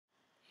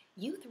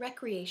Youth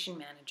Recreation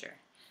Manager.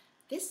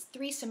 This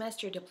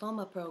three-semester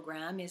diploma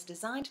program is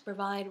designed to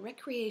provide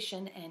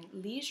recreation and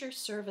leisure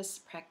service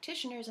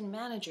practitioners and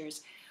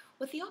managers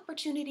with the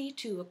opportunity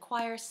to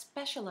acquire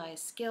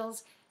specialized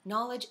skills,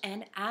 knowledge,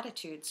 and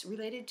attitudes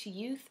related to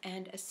youth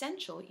and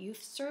essential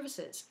youth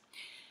services.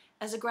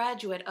 As a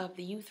graduate of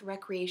the Youth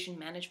Recreation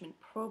Management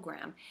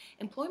Program,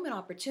 employment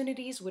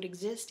opportunities would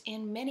exist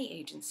in many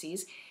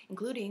agencies,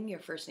 including your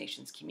First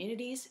Nations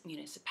communities,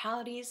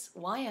 municipalities,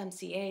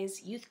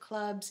 YMCAs, youth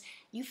clubs,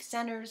 youth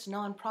centers,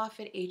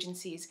 nonprofit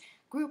agencies,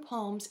 group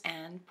homes,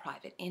 and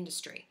private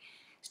industry.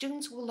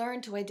 Students will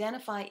learn to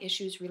identify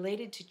issues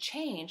related to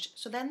change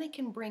so then they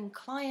can bring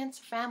clients,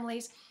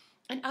 families,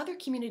 and other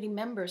community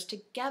members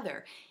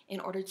together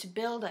in order to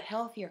build a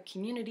healthier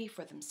community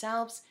for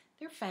themselves,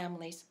 their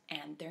families,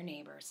 and their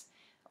neighbors.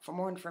 For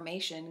more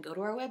information, go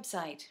to our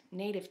website,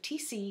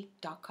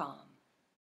 nativetc.com.